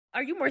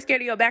Are you more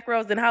scared of your back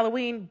rows than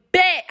Halloween?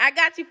 Bet! I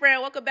got you,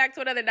 friend. Welcome back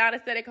to another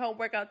non-aesthetic home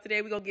workout.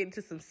 Today, we're going to get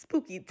into some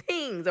spooky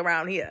things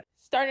around here.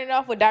 Starting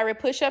off with direct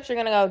push-ups, you're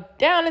going to go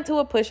down into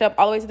a push-up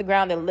all the way to the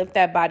ground and lift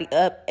that body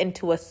up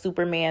into a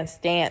Superman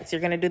stance. You're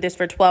going to do this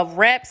for 12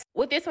 reps.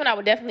 With this one, I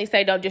would definitely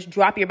say don't just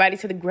drop your body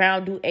to the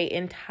ground. Do an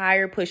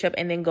entire push-up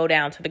and then go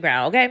down to the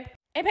ground, okay?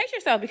 And pace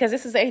yourself because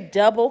this is a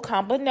double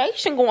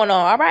combination going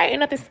on, all right?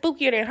 Ain't nothing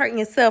spookier than hurting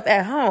yourself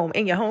at home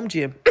in your home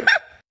gym.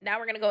 Now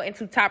we're going to go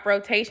into top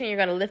rotation. You're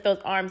going to lift those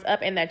arms up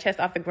and that chest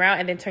off the ground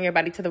and then turn your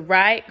body to the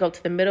right, go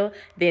to the middle,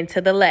 then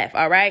to the left,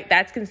 all right?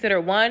 That's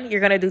considered one. You're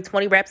going to do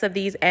 20 reps of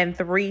these and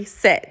 3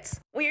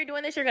 sets. When you're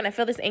doing this, you're going to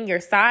feel this in your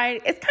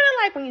side. It's kind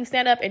of like when you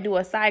stand up and do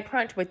a side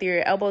crunch with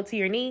your elbow to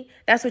your knee.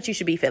 That's what you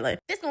should be feeling.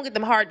 This is going to get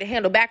them hard to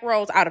handle back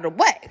rolls out of the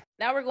way.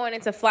 Now we're going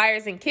into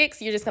flyers and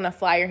kicks. You're just going to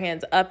fly your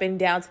hands up and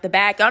down to the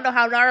back. Y'all know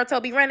how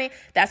Naruto be running?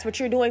 That's what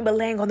you're doing, but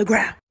laying on the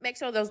ground. Make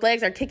sure those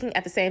legs are kicking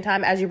at the same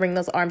time as you bring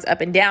those arms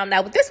up and down.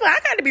 Now with this one, I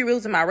got to be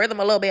losing my rhythm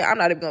a little bit. I'm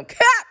not even going to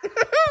cap.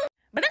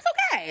 But that's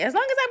okay. As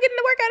long as I'm getting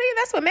the workout in,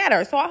 that's what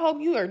matters. So I hope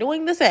you are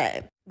doing the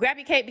same. Grab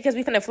your cape because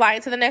we're going to fly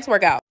into the next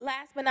workout.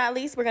 Last but not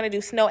least, we're going to do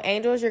snow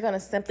angels. You're going to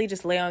simply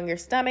just lay on your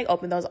stomach,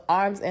 open those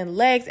arms and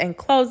legs and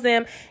close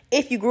them.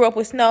 If you grew up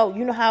with snow,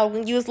 you know how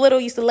when you was little,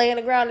 you used to lay on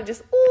the ground and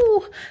just,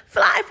 ooh,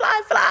 fly,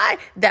 fly, fly.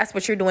 That's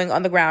what you're doing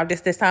on the ground.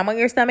 Just this time on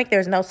your stomach,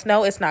 there's no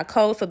snow. It's not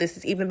cold. So this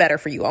is even better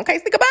for you. Okay,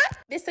 stick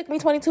about. This took me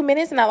 22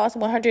 minutes and I lost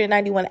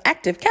 191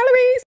 active calories.